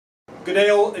Good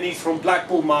day all, Anise from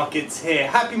BlackBull Markets here.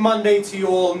 Happy Monday to you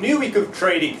all. New week of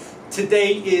trading.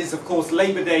 Today is of course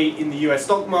Labor Day in the US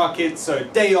stock market, so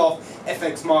day off.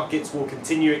 FX markets will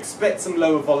continue. Expect some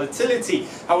lower volatility.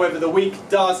 However, the week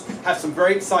does have some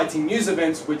very exciting news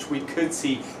events which we could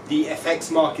see the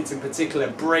FX markets in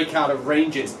particular break out of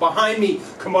ranges. Behind me,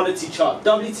 commodity chart,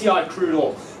 WTI crude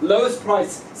oil, lowest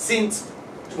price since,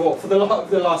 well, for the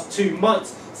last 2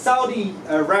 months. Saudi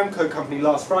Aramco company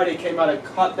last Friday came out and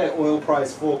cut their oil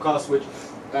price forecast, which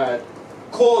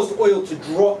caused oil to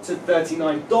drop to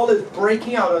 $39,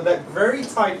 breaking out of that very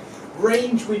tight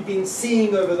range we've been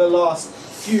seeing over the last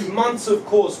few months. Of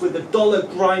course, with the dollar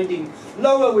grinding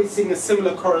lower, we're seeing a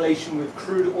similar correlation with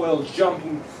crude oil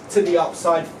jumping to the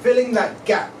upside, filling that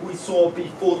gap we saw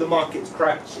before the markets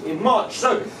crashed in March.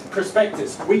 So,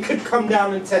 prospectus, we could come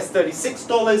down and test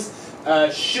 $36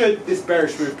 should this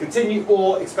bearish move continue,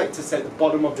 or expect to set the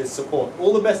bottom of this support.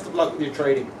 All the best of luck with your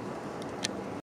trading.